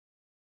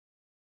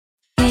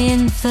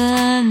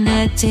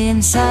Infinite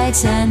insights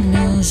and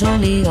news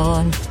only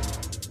on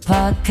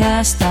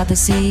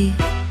podcast.c.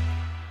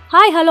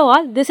 Hi hello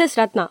all, this is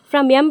Ratna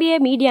from MBA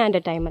media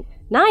entertainment.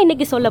 நான்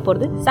இன்னைக்கு சொல்ல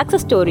போகிறது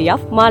success story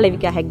of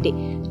Malavika Hegde.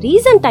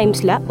 Recent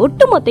டைம்ஸில்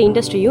ஒட்டுமொத்த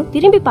இண்டஸ்ட்ரியும்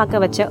திரும்பி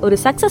பார்க்க வச்ச ஒரு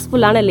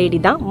சக்ஸஸ்ஃபுல்லான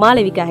லேடி தான்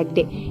மாலவிகா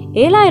ஹெக்டே.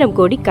 7,000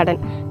 கோடி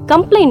கடன்,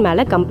 கம்ப்ளைண்ட்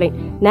மேலே கம்ப்ளைண்ட்,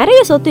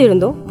 நிறைய சொத்து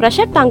இருந்தும்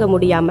ப்ரெஷர் தாங்க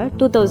முடியாமல்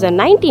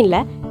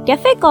 2019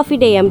 cafe coffee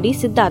day MD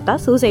Siddhartha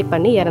suicide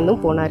பண்ணி இறந்தும்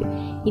போனார்.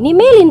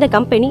 இனிமேல் இந்த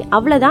கம்பெனி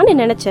அவ்வளோதான்னு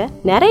நினச்ச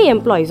நிறைய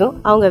எம்ப்ளாயிஸும்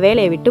அவங்க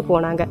வேலையை விட்டு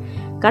போனாங்க.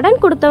 கடன்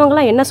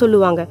கொடுத்தவங்களாம் என்ன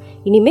சொல்லுவாங்க,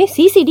 இனிமே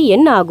CCD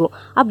என்ன ஆகும்,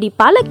 அப்படி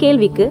பல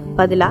கேள்விக்கு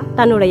பதிலாக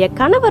தன்னுடைய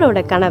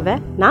கணவரோட கனவை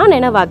நான்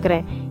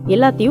நினைவாக்குறேன்,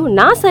 எல்லாத்தையும்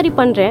நான் சரி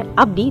பண்ணுறேன்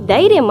அப்படி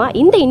தைரியமாக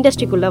இந்த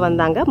இண்டஸ்ட்ரிக்குள்ளே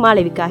வந்தாங்க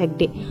மாலவிகா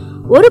ஹெக்டே.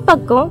 ஒரு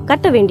பக்கம்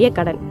கட்ட வேண்டிய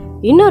கடன்,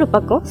 இன்னொரு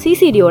பக்கம்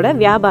CCDயோட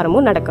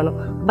வியாபாரமும் நடக்கணும்.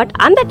 பட்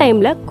அந்த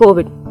டைமில்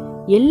கோவிட்,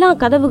 எல்லா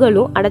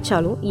கதவுகளும்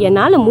அடைச்சாலும்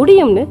என்னால்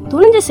முடியும்னு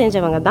துணிஞ்சு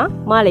செஞ்சவங்க தான்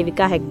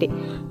மாலவிகா ஹெக்டே.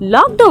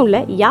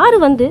 லாக்டவுனில் யார்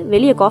வந்து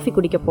வெளியே காஃபி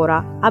குடிக்க போகிறா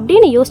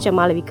அப்படின்னு யோசித்த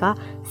மாலவிகா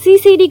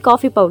CCD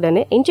காஃபி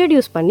பவுடர்னு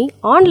இன்ட்ரடியூஸ் பண்ணி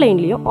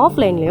ஆன்லைன்லேயும்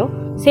ஆஃப்லைன்லேயும்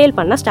சேல்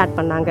பண்ண ஸ்டார்ட்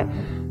பண்ணாங்க.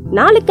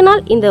 நாளுக்கு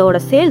நாள் இதோட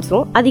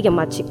சேல்ஸும்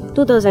அதிகமாச்சு.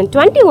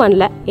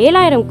 2021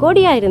 7,000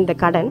 கோடியாக இருந்த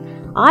கடன்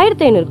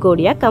 1,500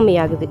 கோடியாக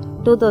கம்மியாகுது.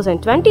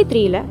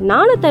 2023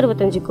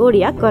 465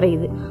 கோடியாக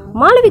குறையுது.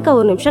 மாலவிகா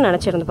ஒரு நிமிஷம்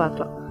நினச்சிருந்து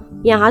பார்க்கலாம்,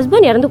 என்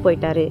ஹஸ்பண்ட் இறந்து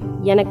போயிட்டாரு,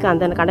 எனக்கு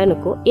அந்த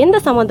கடனுக்கும் எந்த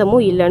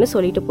சம்மந்தமும் இல்லைன்னு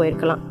சொல்லிட்டு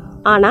போயிருக்கலாம்.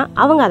 ஆனால்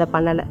அவங்க அதை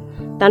பண்ணலை.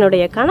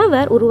 தன்னுடைய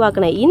கணவர்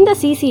உருவாக்கின இந்த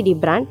CCD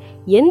பிராண்ட்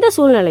எந்த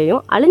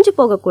சூழ்நிலையும் அழிஞ்சு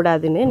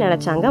போகக்கூடாதுன்னு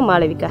நினச்சாங்க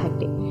மாலவிகா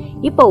ஹெக்டே.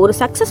 இப்போ ஒரு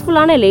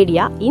சக்ஸஸ்ஃபுல்லான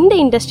லேடியாக இந்த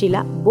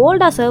இண்டஸ்ட்ரியில்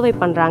போல்டாக சர்வை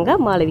பண்ணுறாங்க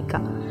மாலவிகா.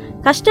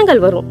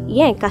 கஷ்டங்கள் வரும்,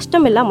 ஏன்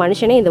கஷ்டம் எல்லாம்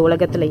மனுஷனே இந்த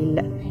உலகத்தில்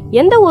இல்லை.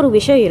 எந்த ஒரு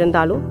விஷயம்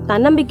இருந்தாலும்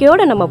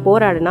தன்னம்பிக்கையோடு நம்ம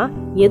போராடினா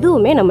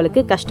எதுவுமே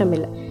நம்மளுக்கு கஷ்டம்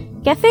இல்லை.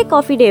 கெஃபே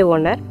காஃபி டே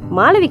ஓனர்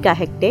மாலவிகா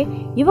ஹெக்டே,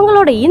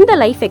 இவங்களோட இந்த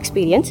லைஃப்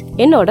எக்ஸ்பீரியன்ஸ்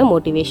என்னோட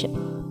motivation.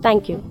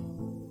 Thank you.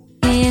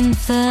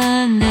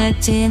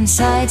 Infinite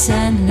insights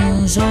and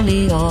news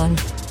only on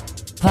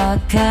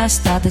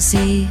podcast.c.